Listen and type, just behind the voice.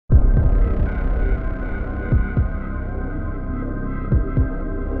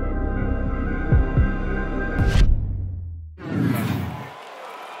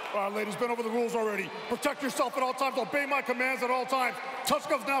right, ladies, been over the rules already. Protect yourself at all times. Obey my commands at all times. Touch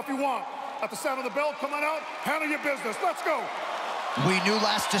gloves now if you want. At the sound of the bell, come on out, handle your business. Let's go. We knew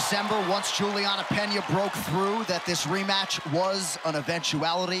last December, once Julianna Peña broke through, that this rematch was an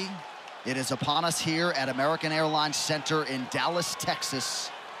eventuality. It is upon us here at American Airlines Center in Dallas, Texas,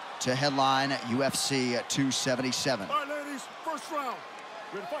 to headline UFC 277. All right, ladies, first round.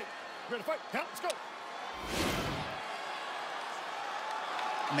 Ready to fight? Ready to fight? Yeah, let's go.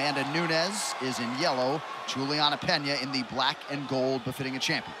 Amanda Nunes is in yellow, Julianna Peña in the black and gold, befitting a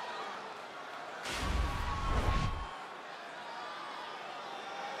champion.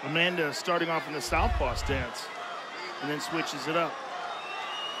 Amanda starting off in the southpaw stance and then switches it up.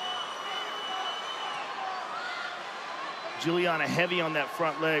 Julianna heavy on that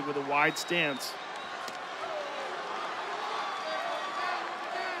front leg with a wide stance.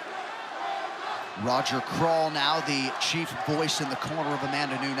 Roger Crawl now the chief voice in the corner of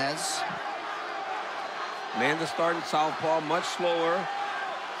Amanda Nunes. Amanda starting southpaw, much slower.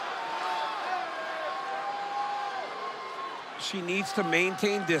 She needs to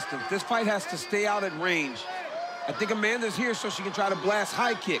maintain distance. This fight has to stay out at range. I think Amanda's here so she can try to blast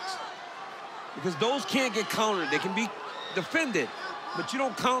high kicks, because those can't get countered. They can be defended, but you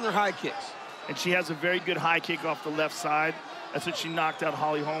don't counter high kicks. And she has a very good high kick off the left side. That's what she knocked out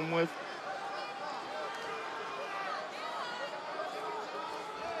Holly Holm with.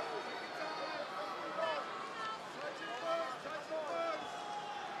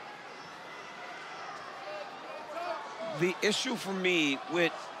 The issue for me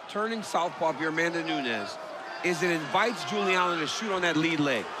with turning southpaw, if you're Amanda Nunes, is it invites Julianna to shoot on that lead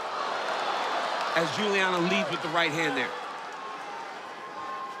leg, as Julianna leads with the right hand there.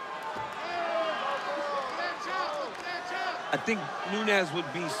 I think Nunes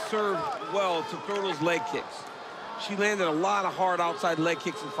would be served well to throw those leg kicks. She landed a lot of hard outside leg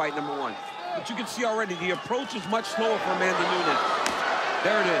kicks in fight number one. But you can see already the approach is much slower for Amanda Nunes.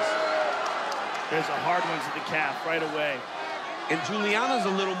 There it is. There's a hard one to the calf right away. And Julianna's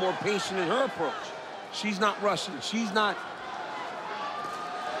a little more patient in her approach. She's not rushing. She's not.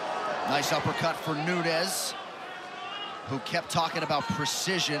 Nice uppercut for Nunes, who kept talking about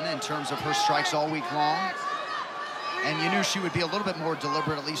precision in terms of her strikes all week long. And you knew she would be a little bit more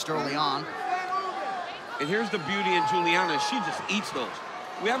deliberate, at least early on. And here's the beauty in Julianna. She just eats those.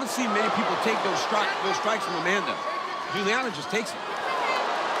 We haven't seen many people take those strikes from Amanda. Julianna just takes them.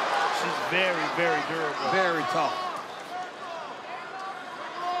 She's very, very durable. Very tough.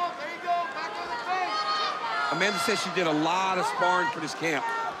 Amanda said she did a lot of sparring for this camp,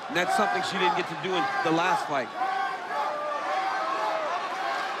 and that's something she didn't get to do in the last fight.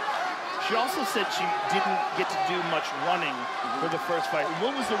 She also said she didn't get to do much running for the first fight.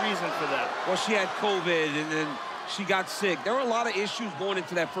 What was the reason for that? Well, she had COVID, and then she got sick. There were a lot of issues going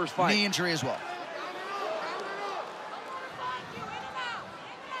into that first fight. Knee injury as well.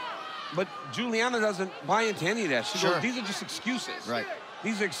 But Julianna doesn't buy into any of that. She goes, these are just excuses. Right.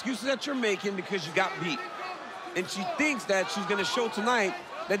 These are excuses that you're making because you got beat. And she thinks that she's going to show tonight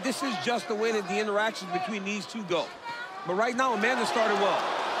that this is just the way that the interactions between these two go. But right now, Amanda started well.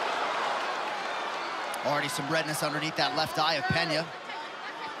 Already some redness underneath that left eye of Peña.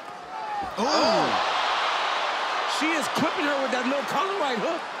 Ooh. Oh. She is clipping her with that little counter right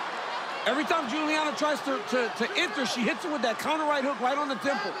hook. Every time Julianna tries to enter, she hits her with that counter right hook right on the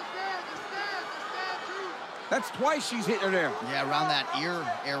temple. That's twice she's hit her there. Yeah, around that ear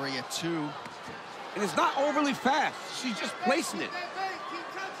area, too. And it's not overly fast. She's just placing it.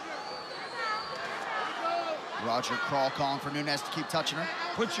 Roger Crawl calling for Nunes to keep touching her.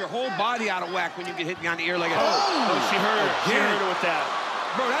 Puts your whole body out of whack when you get hit behind the ear like that. Oh, she hurt her. She hurt her with that.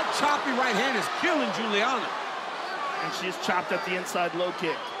 Bro, that choppy right hand is killing Julianna. And she's chopped at the inside low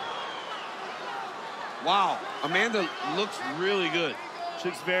kick. Wow, Amanda looks really good. She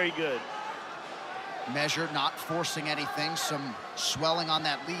looks very good. Measured, not forcing anything. Some swelling on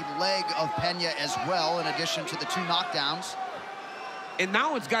that lead leg of Peña as well, in addition to the two knockdowns. And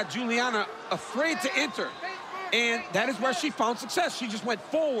now it's got Julianna afraid to enter. And that is where she found success. She just went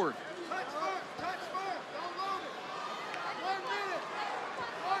forward.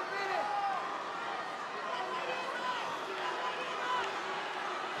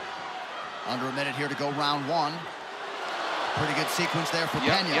 Under a minute here to go, round one. Pretty good sequence there for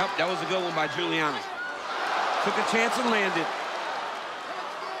Peña. Yep, that was a good one by Julianna. Took a chance and landed.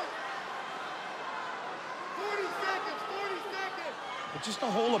 40 seconds, 40 seconds. But just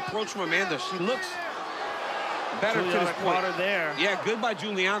the whole approach from Amanda, she looks better to this point. Caught her there. Yeah, good by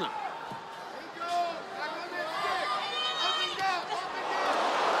Julianna.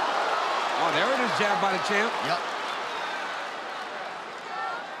 Oh, there it is, jab by the champ. Yep.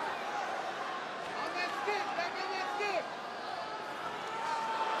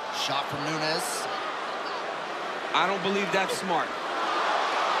 Shot from Nunes. I don't believe that's smart.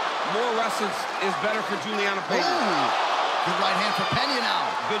 More wrestling is better for Julianna Pena. Ooh. Good right hand for Pena now.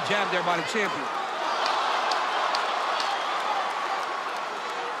 Good jab there by the champion.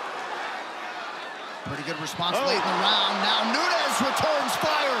 Pretty good response late in the round. Now Nunes returns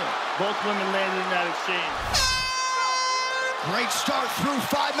fire. Both women landed in that exchange. Great start through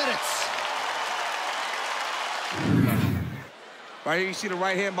 5 minutes. Right here, you see the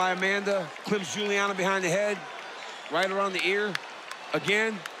right hand by Amanda. Clips Julianna behind the head, right around the ear.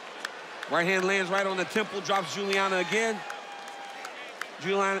 Again, right hand lands right on the temple, drops Julianna again.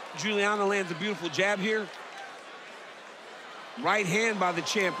 Julianna lands a beautiful jab here. Right hand by the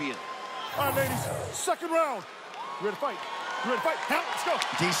champion. All right, ladies, second round. You ready to fight? You ready to fight? Now, let's go.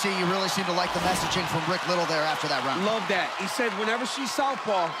 DC, you really seem to like the messaging from Rick Little there after that round. Love that. He said whenever she's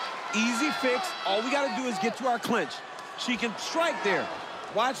southpaw, easy fix. All we got to do is get to our clinch. She can strike there.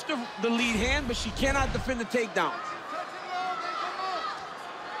 Watch the lead hand, but she cannot defend the takedown.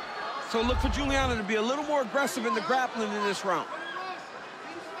 So look for Julianna to be a little more aggressive in the grappling in this round.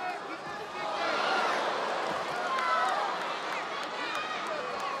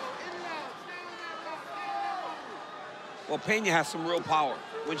 Well, Pena has some real power.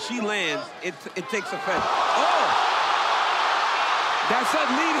 When she lands, it takes effect. Oh! That's that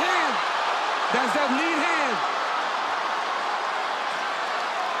lead hand. That's that lead hand.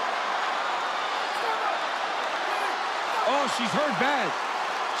 Oh, she's hurt bad.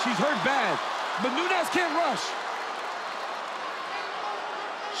 She's hurt bad. But Nunes can't rush.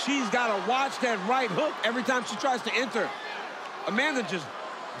 She's got to watch that right hook every time she tries to enter. Amanda just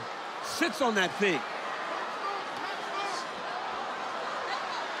sits on that thing.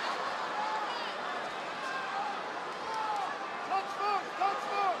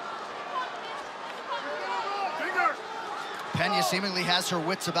 Pena seemingly has her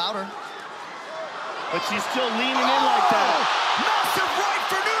wits about her. But she's still leaning in like that. Massive right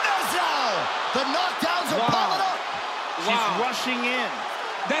for Nunes now. The knockdowns are piling up. She's rushing in.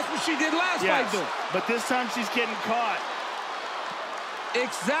 That's what she did last fight, though. But this time she's getting caught.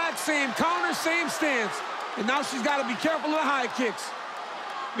 Exact same counter, same stance. And now she's got to be careful of the high kicks.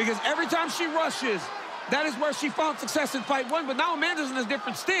 Because every time she rushes, that is where she found success in fight one. But now Amanda's in a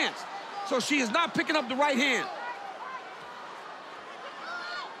different stance. So she is not picking up the right hand.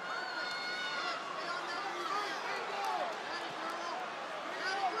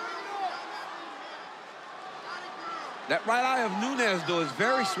 That right eye of Nunes, though, is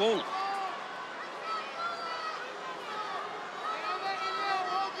very swollen.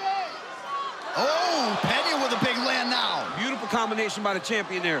 Oh, Pena with a big land now. Beautiful combination by the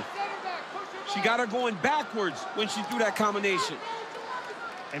champion there. She got her going backwards when she threw that combination.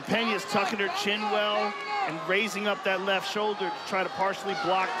 And Pena's tucking her chin well and raising up that left shoulder to try to partially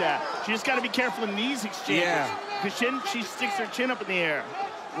block that. She just got to be careful in these exchanges. Yeah. Because she sticks her chin up in the air.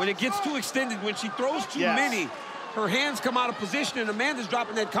 When it gets too extended, when she throws too many, her hands come out of position, and Amanda's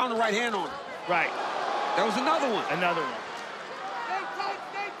dropping that counter right hand on her. Right. That was another one. Another one.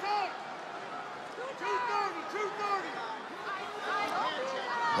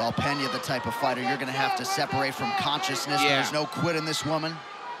 Well, Pena, the type of fighter you're going to have to separate from consciousness. There's no quit in this woman.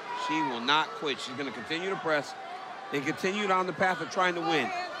 She will not quit. She's going to continue to press and continue down the path of trying to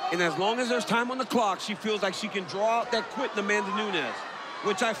win. And as long as there's time on the clock, she feels like she can draw out that quit in Amanda Nunes,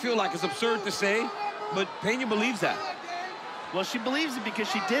 which I feel like is absurd to say, but Pena believes that. Well, she believes it because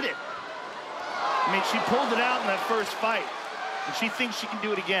she did it. I mean, she pulled it out in that first fight, and she thinks she can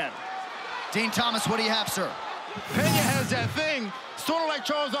do it again. Dean Thomas, what do you have, sir? Pena has that thing, sort of like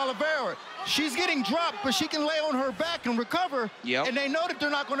Charles Oliveira. She's getting dropped, but she can lay on her back and recover. And they know that they're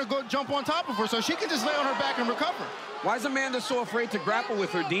not going to go jump on top of her, so she can just lay on her back and recover. Why is Amanda so afraid to grapple with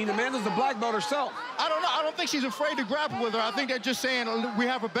her, Dean? Amanda's the black belt herself. I don't know. I don't think she's afraid to grapple with her. I think they're just saying we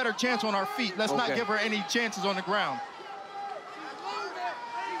have a better chance on our feet. Let's not give her any chances on the ground.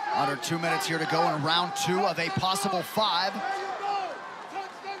 Under 2 minutes here to go in round 2 of a possible 5.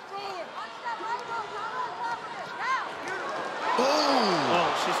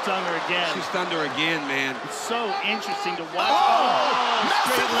 Oh, she stung her again. She stunned her again, man. It's so interesting to watch.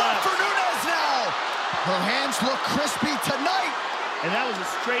 Massive left for Nunes now. Her hands look crispy tonight. And that was a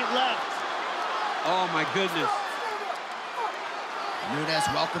straight left. Oh, my goodness. Nunes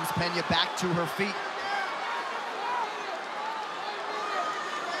welcomes Pena back to her feet.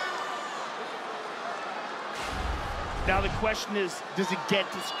 Now the question is, does it get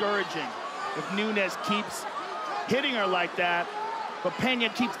discouraging if Nunes keeps hitting her like that, but Pena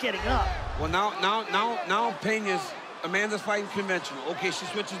keeps getting up? Well, now Amanda's fighting conventional. Okay, she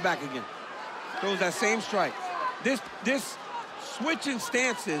switches back again. Throws that same strike. This switching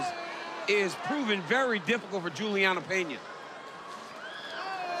stances is proven very difficult for Julianna Peña.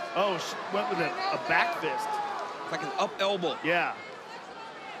 Oh, she went with a back fist. It's like an up elbow. Yeah.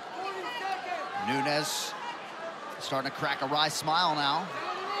 Nunes starting to crack a wry smile now.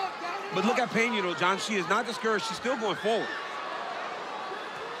 But look at Peña, though, John. She is not discouraged. She's still going forward.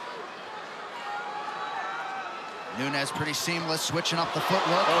 Nunes pretty seamless, switching up the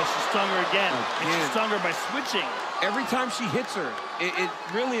footwork. Oh, she stung her again. And she stung her by switching. Every time she hits her, it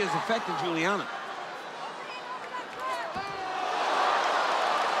really is affecting Julianna.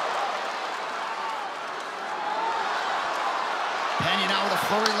 Peña now with a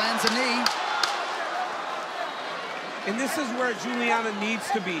flurry, lands a knee. And this is where Julianna needs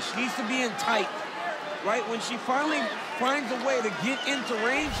to be. She needs to be in tight, right? When she finally finds a way to get into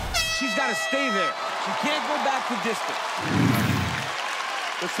range, she's got to stay there. She can't go back to distance.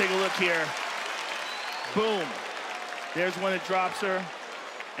 Let's take a look here. Boom. There's one that drops her.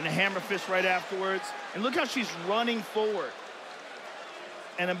 And a hammer fist right afterwards. And look how she's running forward.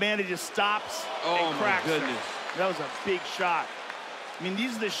 And Amanda just stops and cracks her. That was a big shot. I mean,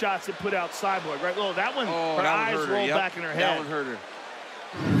 these are the shots that put out Cyborg, right? Well, that one, her eyes rolled back in her head. That one hurt her.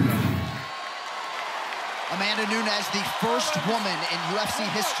 Amanda Nunes, the first woman in UFC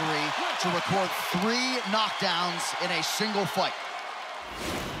history to record 3 knockdowns in a single fight.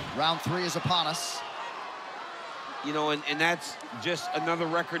 Round 3 is upon us. You know, and that's just another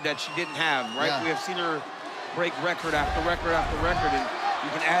record that she didn't have, right? Yeah. We have seen her break record after record after record, and you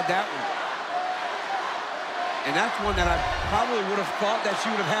can add that one. And that's one that I probably would have thought that she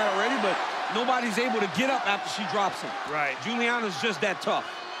would have had already, but nobody's able to get up after she drops him. Right. Julianna's just that tough.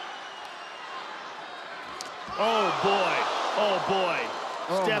 Oh, boy. Oh, boy.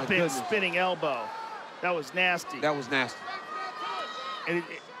 Oh, Step in, spinning elbow. That was nasty. That was nasty. And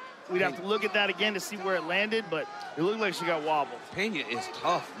we'd have to look at that again to see where it landed, but it looked like she got wobbled. Peña is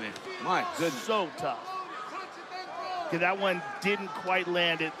tough, man. My goodness. So tough. Okay, that one didn't quite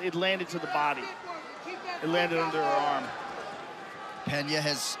land. It landed to the body. It landed under her arm. Peña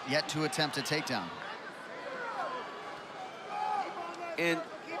has yet to attempt a takedown. And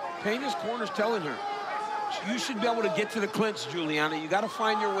Peña's corner's telling her, you should be able to get to the clinch, Julianna. You got to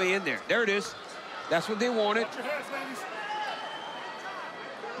find your way in there. There it is. That's what they wanted.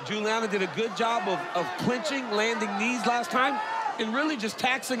 Julianna did a good job of clinching, landing knees last time, and really just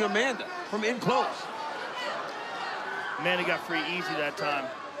taxing Amanda from in close. Amanda got free easy that time.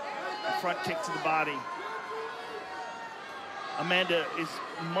 A front kick to the body. Amanda is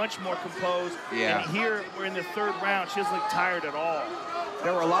much more composed. Yeah. And here, we're in the 3rd round. She doesn't look tired at all.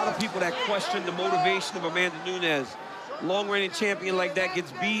 There were a lot of people that questioned the motivation of Amanda Nunes. Long-reigning champion like that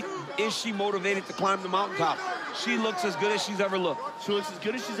gets beat. Is she motivated to climb the mountaintop? She looks as good as she's ever looked. She looks as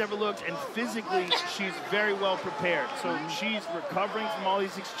good as she's ever looked, and physically, she's very well prepared. So she's recovering from all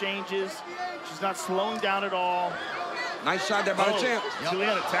these exchanges. She's not slowing down at all. Nice shot there by the champ.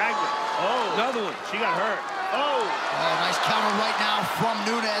 Julianna tagged her. Oh, another one. She got hurt. Oh, nice counter right now from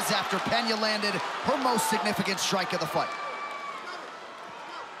Nunes after Peña landed her most significant strike of the fight.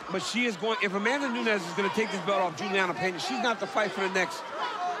 But she is going, if Amanda Nunes is going to take this belt off Julianna Peña, she's going to have to fight for the next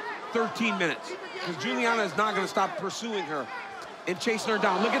 13 minutes. Because Julianna is not going to stop pursuing her and chasing her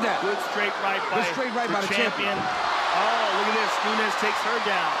down. Look at that. Good straight right by the champion. Oh, look at this. Nunes takes her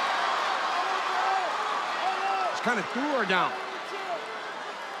down. She kind of threw her down.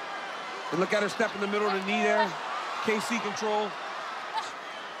 And look at her step in the middle of the knee there. KC control.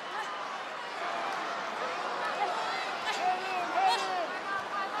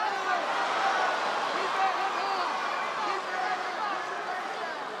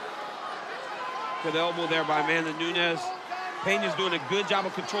 Good elbow there by Amanda Nunes. Peña's doing a good job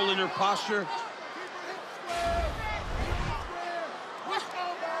of controlling her posture.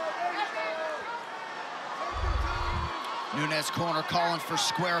 Nunes corner calling for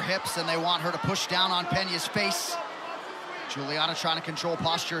square hips, and they want her to push down on Peña's face. Julianna trying to control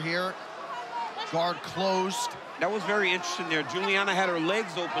posture here. Guard closed. That was very interesting there. Julianna had her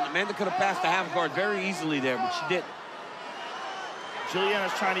legs open. Amanda could have passed the half guard very easily there, but she didn't.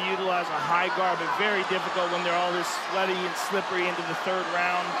 Julianna's trying to utilize a high guard, but very difficult when they're all this sweaty and slippery into the 3rd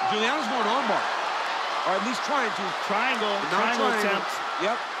round. Julianna's going armbar, or at least trying to. Triangle attempt.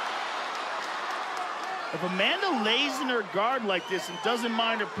 Yep. If Amanda lays in her guard like this and doesn't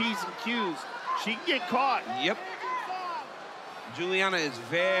mind her P's and Q's, she can get caught. Yep. Julianna is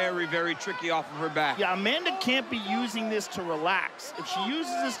very, very tricky off of her back. Yeah, Amanda can't be using this to relax. If she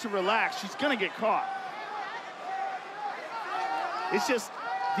uses this to relax, she's gonna get caught. It's just,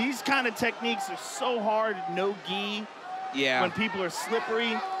 these kind of techniques are so hard, no gi. Yeah. When people are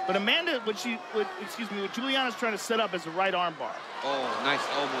slippery, But Amanda, what Julianna's trying to set up is a right arm bar. Oh, nice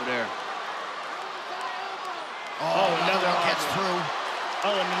elbow there. Oh, another one gets through.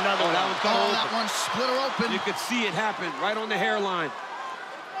 Oh, and another one. That one split her open. You could see it happen right on the hairline.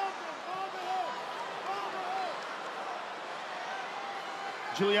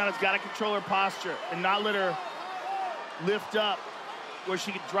 Julianna's got to control her posture and not let her lift up where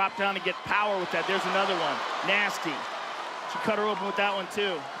she could drop down and get power with that. There's another one. Nasty. She cut her open with that one,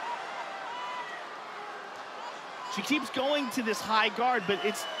 too. She keeps going to this high guard, but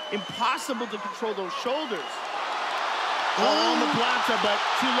it's impossible to control those shoulders. Oh, on the plata, but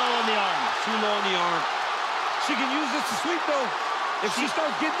too low on the arm. Too low on the arm. She can use this to sweep, though. If she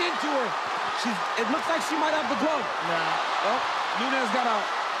starts getting into her, it looks like she might have the glove. Nah. Oh, Nunes got out.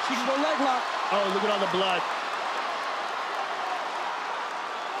 She can go leg lock. Oh, look at all the blood.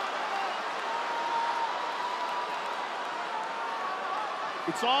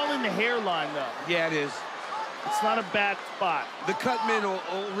 It's all in the hairline, though. Yeah, it is. It's not a bad spot. The cut men will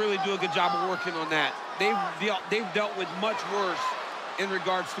really do a good job of working on that. They've dealt with much worse in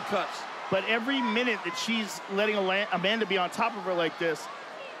regards to cuts. But every minute that she's letting Amanda be on top of her like this,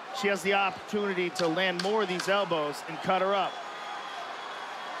 she has the opportunity to land more of these elbows and cut her up.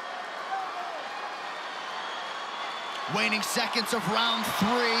 Waning seconds of round 3.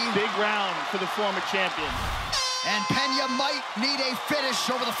 Big round for the former champion. And Pena might need a finish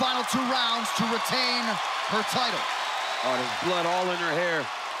over the final 2 rounds to retain her title. Oh, there's blood all in her hair.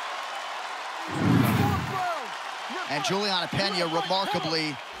 And Julianna Pena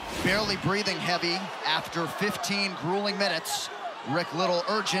remarkably barely breathing heavy after 15 grueling minutes. Rick Little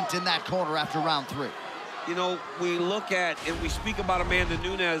urgent in that corner after round 3. You know, we look at and we speak about Amanda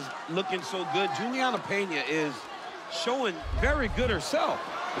Nunes looking so good. Julianna Peña is showing very good herself.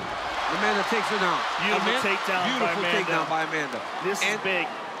 Amanda takes her down. Beautiful takedown by Amanda. This is big.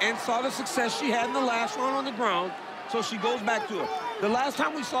 And saw the success she had in the last round on the ground, so she goes back to it. The last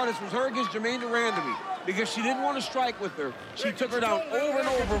time we saw this was her against Jermaine Durandamy, because she didn't want to strike with her. She took her down over and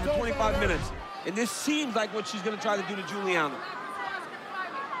over for 25 minutes. And this seems like what she's going to try to do to Julianna.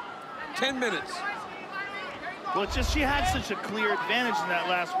 10 minutes. Well, it's just she had such a clear advantage in that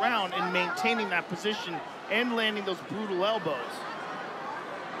last round in maintaining that position and landing those brutal elbows.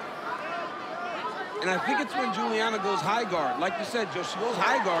 And I think it's when Julianna goes high guard. Like you said, Joe, she goes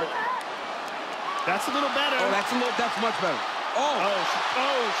high guard. That's a little better. Oh, that's much better. She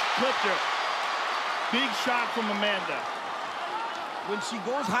clipped her. Big shot from Amanda. When she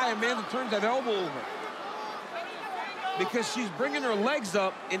goes high, Amanda turns that elbow over. Because she's bringing her legs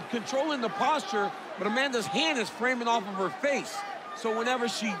up and controlling the posture, but Amanda's hand is framing off of her face. So whenever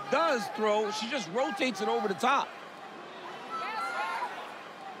she does throw, she just rotates it over the top.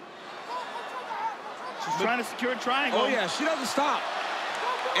 She's trying to secure a triangle. Oh, yeah, she doesn't stop.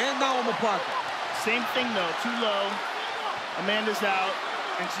 And now omoplata. Same thing, though. Too low. Amanda's out,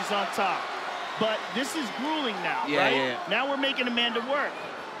 and she's on top. But this is grueling now, right? Yeah. Now we're making Amanda work.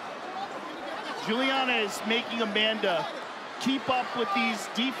 Julianna is making Amanda keep up with these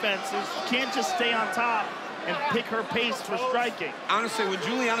defenses. She can't just stay on top and pick her pace for striking. Honestly, when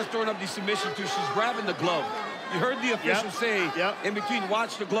Julianna's throwing up these submissions, too, she's grabbing the glove. You heard the official say in between,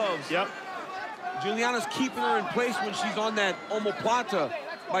 watch the gloves. Julianna's keeping her in place when she's on that omoplata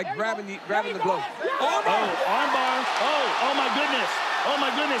by grabbing the glove. Armbar. Oh my goodness. Oh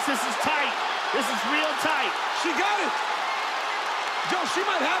my goodness, this is tight. This is real tight. She got it. Joe, she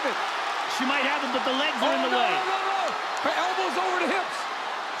might have it. She might have it, but the legs are in the way. No. Her elbow's over the hips.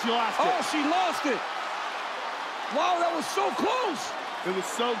 She lost it. Oh, she lost it. Wow, that was so close. It was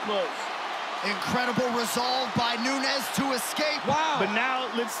so close. Incredible resolve by Nunes to escape. Wow. But now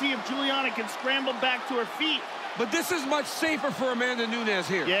let's see if Julianna can scramble back to her feet. But this is much safer for Amanda Nunes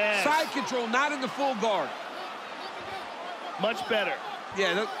here. Yes. Side control, not in the full guard. Much better.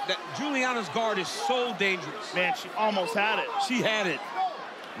 Yeah, Julianna's guard is so dangerous. Man, she almost had it. She had it.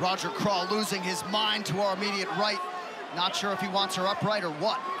 Roger Crawl losing his mind to our immediate right. Not sure if he wants her upright or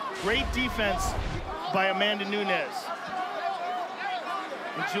what. Great defense by Amanda Nunes.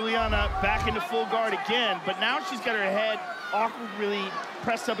 And Julianna back into full guard again, but now she's got her head awkwardly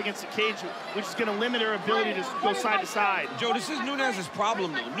pressed up against the cage, which is going to limit her ability to go side to side. Joe, this is Nunes'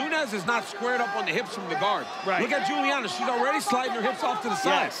 problem, though. Nunes is not squared up on the hips from the guard. Right. Look at Julianna. She's already sliding her hips off to the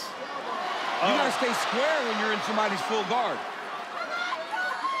side. Yes. You got to stay square when you're in somebody's full guard.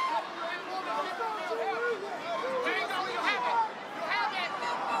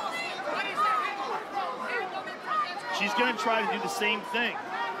 She's going to try to do the same thing.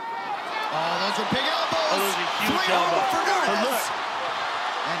 Oh, those are big elbows. Oh, those are huge 3-0 elbows. for Nunes. But look.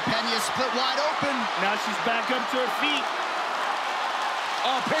 And Pena split wide open. Now she's back up to her feet.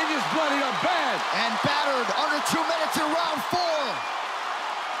 Oh, Peña's bloodied up bad. And battered under 2 minutes in round 4.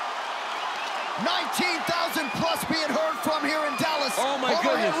 19,000 plus being heard from here in Dallas. Oh my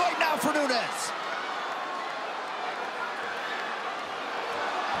goodness. Right now for Nunes.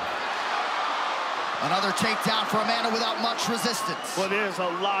 Another takedown for Amanda without much resistance. Well, there's a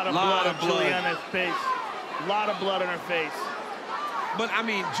lot of blood on Julianna's face. A lot of blood on her face. But, I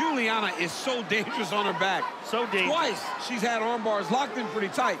mean, Julianna is so dangerous on her back. So dangerous. Twice she's had arm bars locked in pretty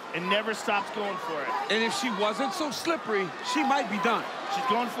tight. And never stops going for it. And if she wasn't so slippery, she might be done. She's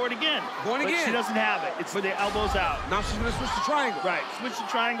going for it again. Going again. But she doesn't have it. It's the elbows out. Now she's going to switch to triangle. Right, switch to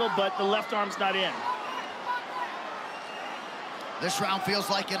triangle, but the left arm's not in. This round feels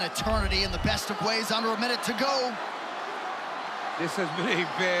like an eternity in the best of ways, under a minute to go. This has been a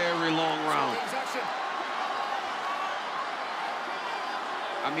very long round.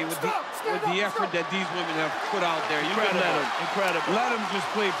 I mean, with the effort that these women have put out there, you can let them. Incredible. Let them just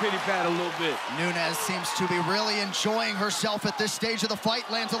play pity pat a little bit. Nunes seems to be really enjoying herself at this stage of the fight.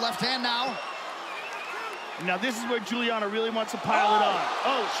 Lands a left hand now. Now this is where Julianna really wants to pile it on.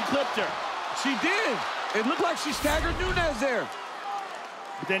 Oh, she clipped her. She did. It looked like she staggered Nunes there.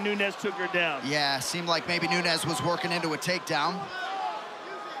 But then Nunes took her down. Yeah, seemed like maybe Nunes was working into a takedown.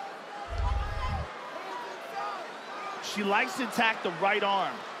 She likes to attack the right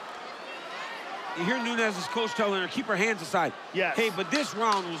arm. You hear Nunes' coach telling her, keep her hands aside. Yes. Hey, but this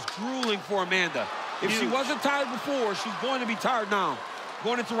round was grueling for Amanda. If she wasn't tired before, she's going to be tired now.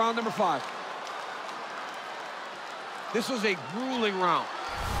 Going into round number 5. This was a grueling round.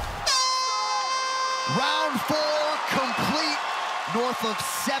 Round 4 complete. North of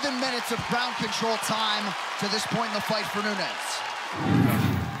 7 minutes of ground control time to this point in the fight for Nunes.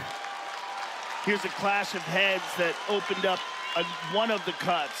 Here's a clash of heads that opened up one of the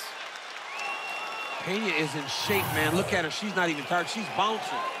cuts. Peña is in shape, man. Look at her. She's not even tired. She's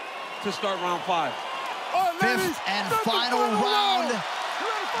bouncing to start round 5. Fifth and final round.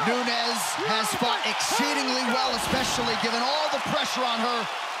 Nunes has fought exceedingly well, especially given all the pressure on her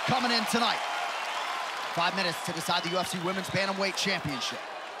coming in tonight. 5 minutes to decide the UFC Women's Bantamweight Championship.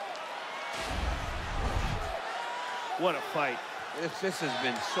 What a fight. This has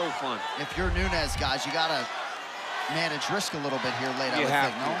been so fun. If you're Nunes, guys, you gotta manage risk a little bit here late, I would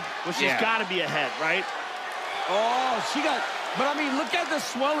think, no? Well, she's gotta be ahead, right? Oh, she got, but I mean, look at the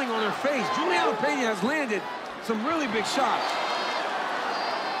swelling on her face. Julianna Peña has landed some really big shots.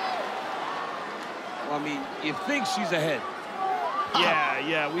 Well, I mean, you think she's ahead.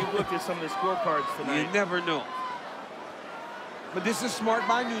 Yeah, we've looked at some of the scorecards tonight. You never know. But this is smart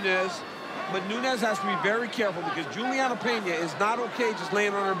by Nunes. But Nunes has to be very careful because Julianna Peña is not okay just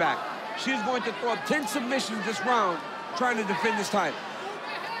laying on her back. She's going to throw up 10 submissions this round trying to defend this title.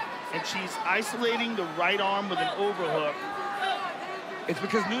 And she's isolating the right arm with an overhook. It's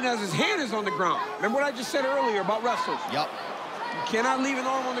because Nunes' hand is on the ground. Remember what I just said earlier about wrestlers? Yep. You cannot leave an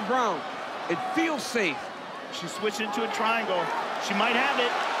arm on the ground. It feels safe. She switched into a triangle. She might have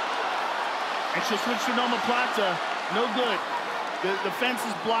it. And she'll switch to an omoplata. No good. The fence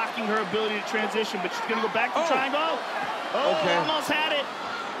is blocking her ability to transition, but she's going to go back to triangle. Oh, okay. Almost had it.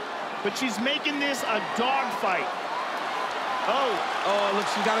 But she's making this a dog fight. Oh, look,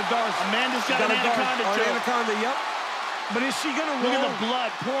 she got a dart. Amanda's got an anaconda choke. Anaconda, yep. But is she going to roll? Look at the blood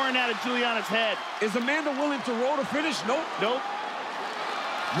pouring out of Julianna's head. Is Amanda willing to roll to finish? Nope. Nope.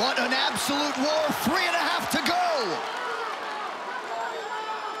 What an absolute war. 3.5 to go.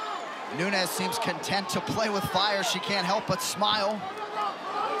 Nunes seems content to play with fire. She can't help but smile.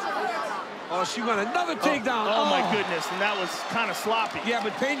 Oh, she won another takedown. Oh, my goodness, and that was kind of sloppy. Yeah,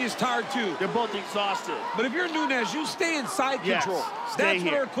 but Peña's tired too. They're both exhausted. But if you're Nunes, you stay in side control. That's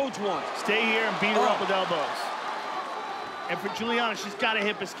what her coach wants. Stay here and beat her up with elbows. And for Julianna, she's got a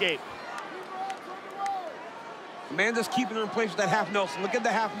hip escape. Amanda's keeping her in place with that half Nelson. Look at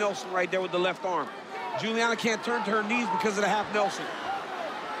the half Nelson right there with the left arm. Julianna can't turn to her knees because of the half Nelson.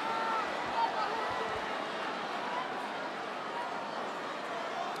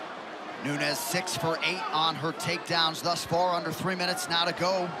 Nunes 6 for 8 on her takedowns thus far, under 3 minutes now to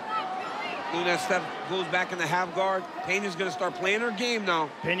go. Nunes goes back in the half guard. Peña's gonna start playing her game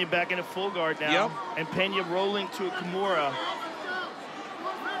now. Peña back into full guard now. Yep. And Peña rolling to a Kimura.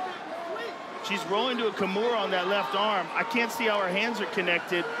 She's rolling to a Kimura on that left arm. I can't see how her hands are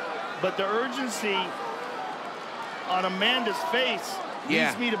connected, but the urgency on Amanda's face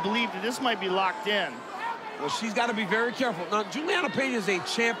leads me to believe that this might be locked in. Well, she's got to be very careful. Now, Julianna Peña is a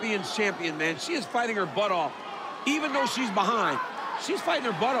champion's champion, man. She is fighting her butt off. Even though she's behind, she's fighting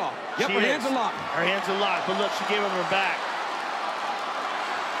her butt off. Yep, her hands are locked. Her hands are locked, but look, she gave him her back.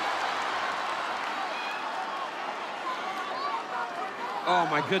 Oh,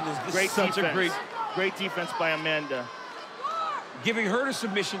 my goodness. This is such a great defense by Amanda. Giving her the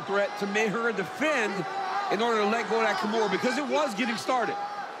submission threat to make her defend in order to let go of that Kimura because it was getting started.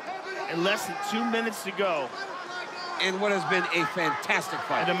 And less than 2 minutes to go. And what has been a fantastic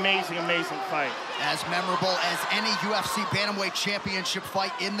fight. An amazing, amazing fight. As memorable as any UFC Bantamweight Championship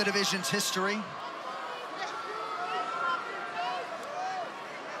fight in the division's history.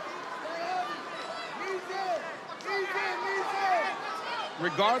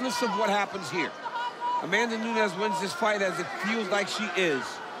 Regardless of what happens here, Amanda Nunes wins this fight as it feels like she is.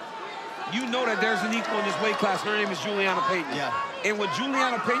 You know that there's an equal in this weight class. Her name is Julianna Peña. Yeah. And what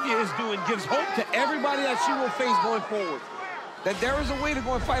Julianna Peña is doing gives hope to everybody that she will face going forward. That there is a way to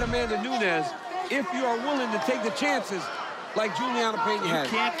go and fight Amanda Nunes if you are willing to take the chances like Julianna Peña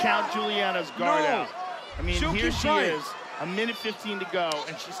has. You can't count Julianna's guard out. I mean, She'll here keep she trying. is, a minute 15 to go,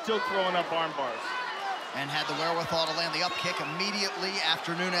 and she's still throwing up arm bars. And had the wherewithal to land the up kick immediately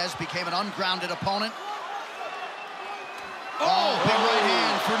after Nunes became an ungrounded opponent. Oh, big right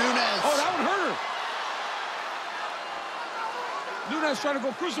hand for Nunes. Oh, that one hurt her. Nunes trying to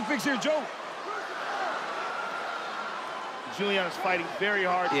go crucifix here, Joe. Julianna's fighting very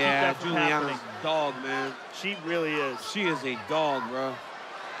hard to keep that from Julianna's happening. a dog, man. She really is. She is a dog, bro.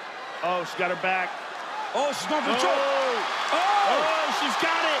 Oh, she got her back. Oh, she's going for the choke. Oh! Oh! Oh, she's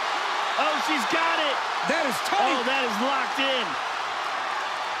got it. Oh, she's got it. That is tight. Oh, that is locked in.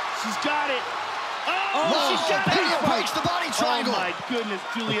 She's got it. Whoa, Oh, she's got Peña it. breaks the body triangle. Oh, my goodness.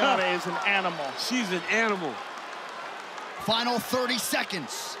 Julianna is an animal. She's an animal. Final 30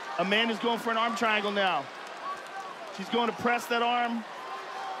 seconds. Amanda's going for an arm triangle now. She's going to press that arm.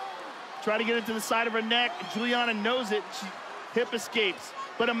 Try to get it to the side of her neck. Julianna knows it. She hip escapes.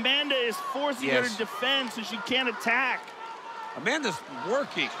 But Amanda is forcing her to defend so she can't attack. Amanda's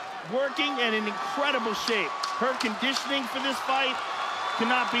working. Working and in incredible shape. Her conditioning for this fight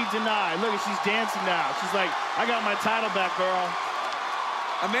cannot be denied. Look, she's dancing now. She's like, I got my title back, girl.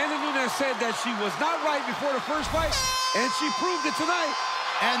 Amanda Nunes said that she was not right before the first fight, and she proved it tonight.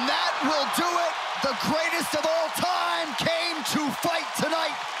 And that will do it. The greatest of all time came to fight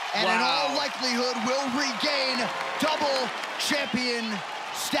tonight, and in all likelihood will regain double champion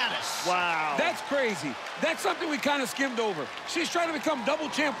status. Wow. That's crazy. That's something we kind of skimmed over. She's trying to become double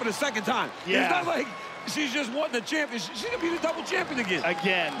champ for the second time. Yeah. It's not like she's just won the champion. She's going to be the double champion again.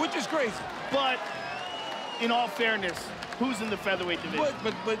 Again. Which is crazy. But, in all fairness, who's in the featherweight division?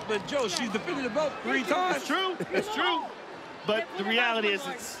 But Joe, she's defended the belt 3 times. It's true. It's true. But the reality is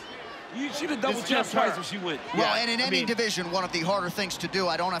she's the double champ twice if she wins. Well, and in any division, one of the harder things to do,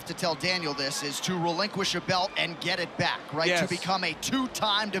 I don't have to tell Daniel this, is to relinquish a belt and get it back, right? Yes. To become a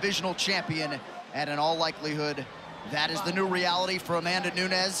 2-time divisional champion. And in all likelihood, that is the new reality for Amanda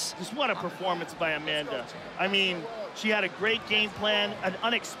Nunes. Just what a performance by Amanda. I mean, she had a great game plan, an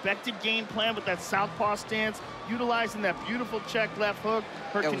unexpected game plan with that southpaw stance, utilizing that beautiful check left hook.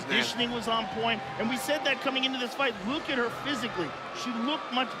 Her conditioning was on point. And we said that coming into this fight. Look at her physically. She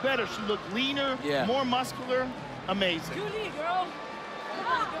looked much better. She looked leaner, more muscular. Amazing. Julie, girl.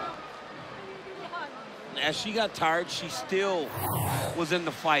 As she got tired, she still was in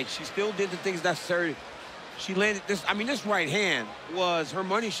the fight. She still did the things necessary. She landed this, I mean, this right hand was her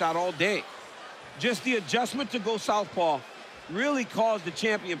money shot all day. Just the adjustment to go southpaw really caused the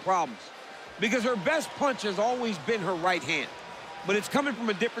champion problems because her best punch has always been her right hand, but it's coming from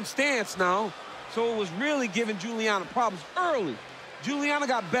a different stance now, so it was really giving Julianna problems early. Julianna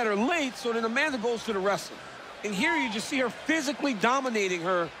got better late, so then Amanda goes to the wrestling. And here you just see her physically dominating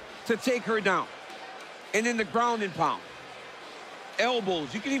her to take her down. And then the ground and pound.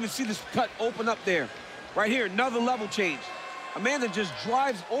 Elbows, you can even see this cut open up there. Right here, another level change. Amanda just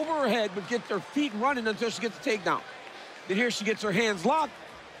drives over her head, but gets her feet running until she gets the takedown. Then here she gets her hands locked,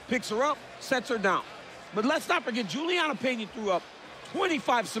 picks her up, sets her down. But let's not forget, Julianna Peña threw up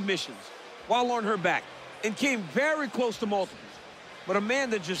 25 submissions while on her back and came very close to multiples. But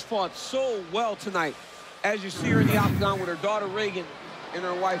Amanda just fought so well tonight, as you see her in the octagon with her daughter Reagan and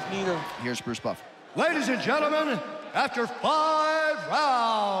her wife Nina. Here's Bruce Buffer. Ladies and gentlemen, after 5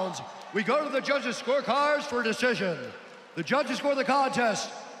 rounds, we go to the judges' scorecards for a decision. The judges score the contest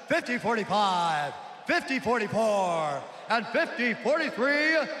 50-45, 50-44, and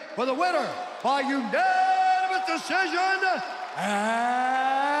 50-43 for the winner by unanimous decision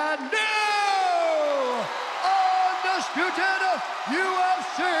and new undisputed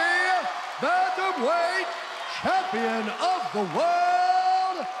UFC Bantamweight Champion of the World,